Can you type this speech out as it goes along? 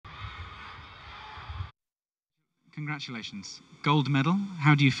Congratulations. Gold medal.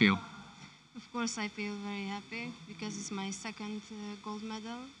 How do you feel? Of course, I feel very happy because it's my second gold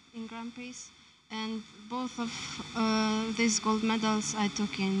medal in Grand Prix. And both of these gold medals I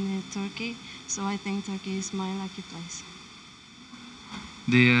took in Turkey, so I think Turkey is my lucky place.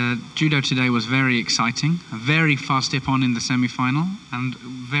 The judo today was very exciting, a very fast step-on in the semi-final and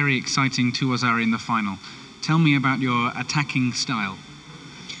very exciting Tuwazara in the final. Tell me about your attacking style.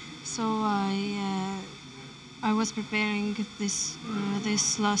 So I was preparing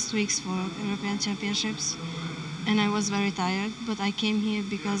this last weeks for European Championships, and I was very tired. But I came here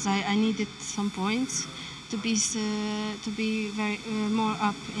because I needed some points to be very more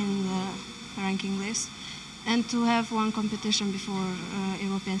up in the ranking list, and to have one competition before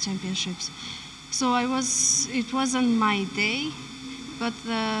European Championships. So it wasn't my day, but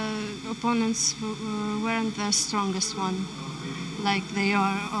the opponents weren't the strongest one, like they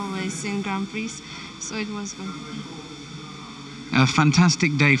are always in Grand Prix. So it was good. A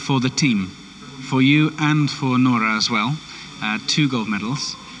fantastic day for the team, for you and for Nora as well. 2 gold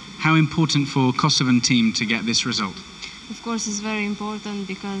medals. How important for Kosovan team to get this result? Of course, it's very important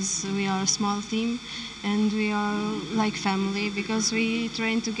because we are a small team and we are like family because we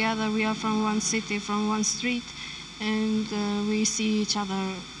train together. We are from one city, from one street, and we see each other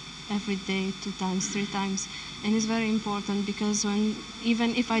every day, 2 times, 3 times. And it's very important because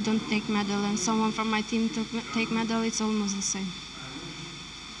even if I don't take medal and someone from my team take medal, it's almost the same.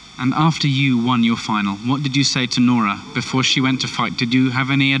 And after you won your final, what did you say to Nora before she went to fight? Did you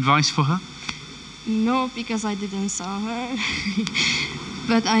have any advice for her? No, because I didn't saw her.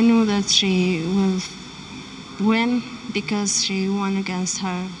 But I knew that she will win because she won against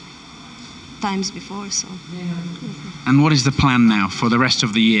her times before. So. And what is the plan now for the rest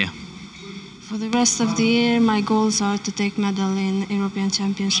of the year? For the rest of the year, my goals are to take medal in European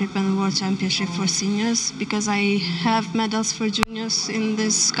Championship and World Championship for seniors, because I have medals for juniors in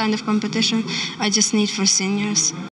this kind of competition. I just need for seniors.